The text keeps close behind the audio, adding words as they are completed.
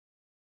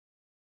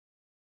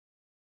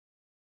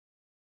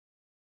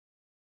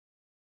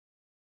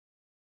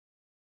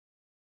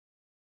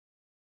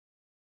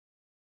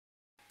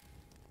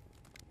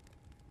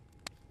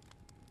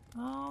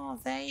Oh,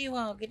 there you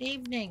are. Good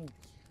evening.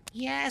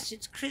 Yes,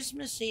 it's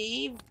Christmas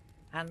Eve,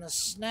 and the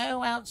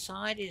snow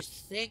outside is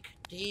thick,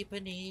 deep,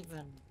 and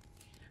even.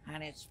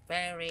 And it's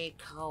very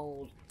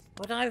cold.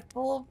 But I've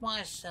bought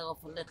myself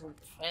a little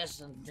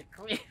present, a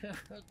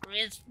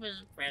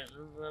Christmas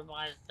present for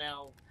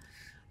myself,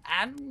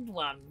 and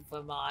one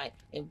for my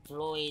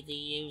employee, the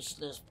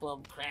useless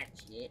Bob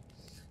Cratchett.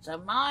 So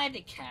my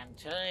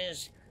decanter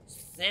is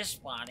this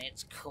one.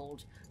 It's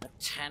called a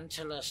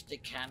Tantalus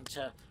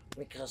decanter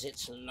because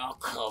it's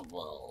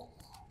lockable.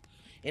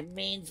 It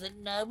means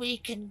that nobody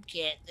can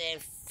get their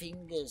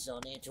fingers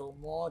on it, or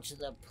more to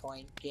the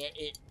point, get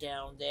it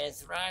down their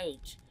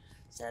throat.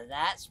 So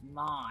that's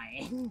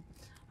mine.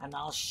 And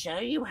I'll show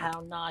you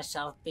how nice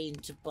I've been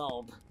to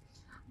Bob.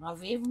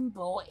 I've even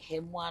bought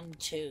him one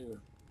too.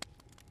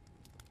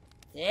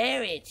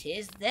 There it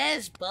is.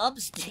 There's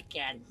Bob's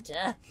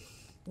decanter.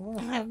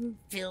 I haven't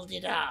filled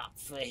it up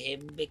for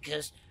him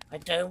because I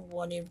don't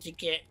want him to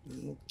get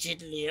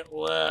tiddly at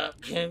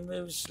work and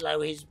move slow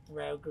his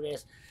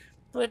progress.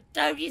 But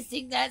don't you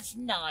think that's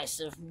nice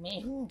of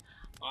me?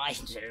 I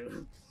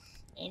do.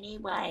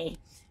 Anyway,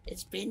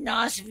 it's been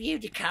nice of you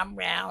to come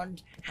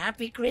round.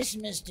 Happy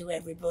Christmas to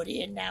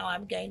everybody, and now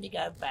I'm going to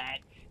go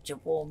back to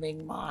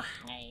warming my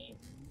hay.